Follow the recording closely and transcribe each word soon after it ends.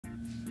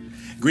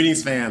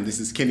Greetings fam, this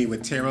is Kenny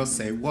with Tarot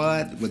Say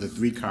What with a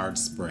 3-card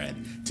spread.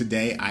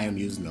 Today I am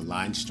using the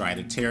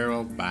Linestrider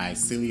Tarot by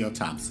Siolo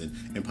Thompson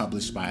and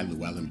published by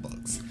Llewellyn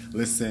Books.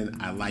 Listen,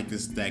 I like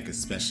this deck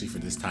especially for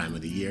this time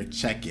of the year.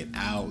 Check it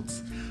out.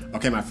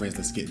 Okay my friends,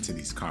 let's get into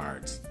these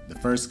cards. The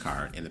first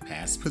card in the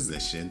past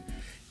position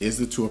is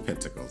the Two of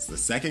Pentacles. The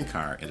second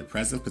card in the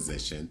present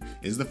position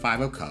is the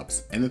Five of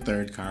Cups. And the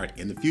third card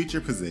in the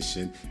future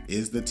position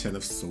is the Ten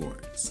of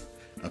Swords.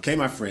 Okay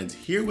my friends,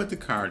 hear what the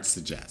cards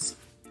suggest.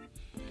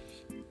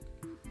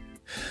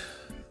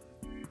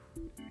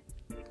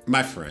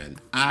 My friend,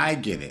 I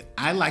get it.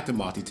 I like to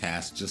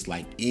multitask just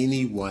like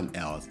anyone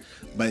else,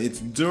 but it's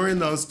during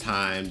those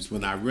times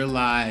when I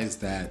realize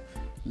that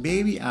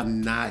maybe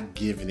I'm not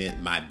giving it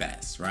my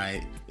best,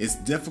 right? It's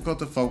difficult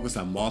to focus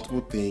on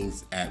multiple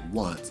things at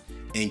once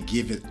and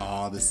give it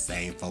all the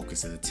same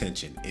focus and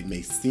attention. It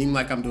may seem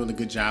like I'm doing a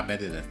good job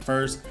at it at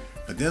first,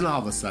 but then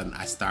all of a sudden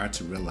I start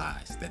to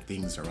realize that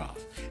things are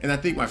off. And I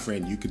think, my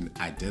friend, you can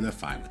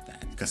identify with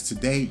that because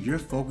today you're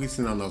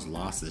focusing on those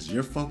losses.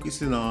 You're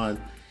focusing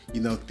on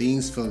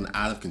things feeling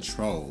out of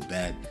control,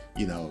 that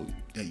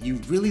you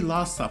really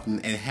lost something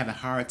and had a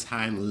hard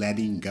time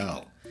letting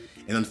go.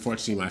 And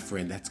unfortunately, my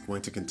friend, that's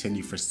going to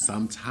continue for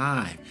some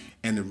time.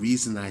 And the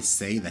reason I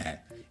say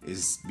that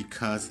is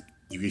because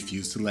you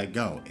refuse to let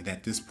go. And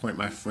at this point,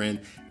 my friend,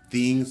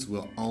 things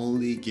will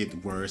only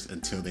get worse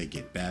until they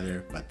get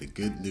better. But the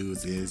good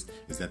news is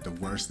that the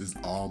worst is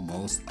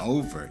almost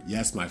over.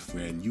 Yes, my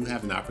friend, you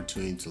have an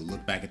opportunity to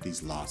look back at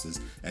these losses,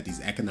 at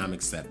these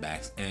economic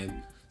setbacks,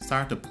 and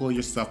start to pull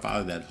yourself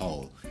out of that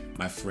hole.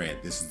 My friend,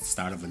 this is the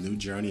start of a new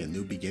journey, a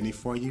new beginning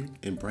for you.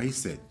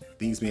 Embrace it.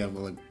 Things may have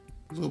looked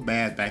a little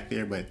bad back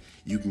there, but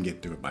you can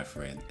get through it, my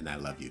friend, and I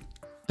love you.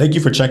 Thank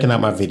you for checking out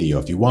my video.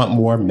 If you want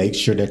more, make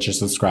sure that you're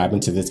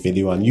subscribing to this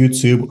video on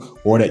YouTube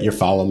or that you're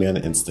following me on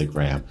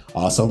Instagram.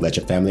 Also, let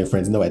your family and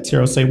friends know that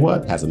Tarot Say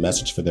What has a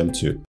message for them too.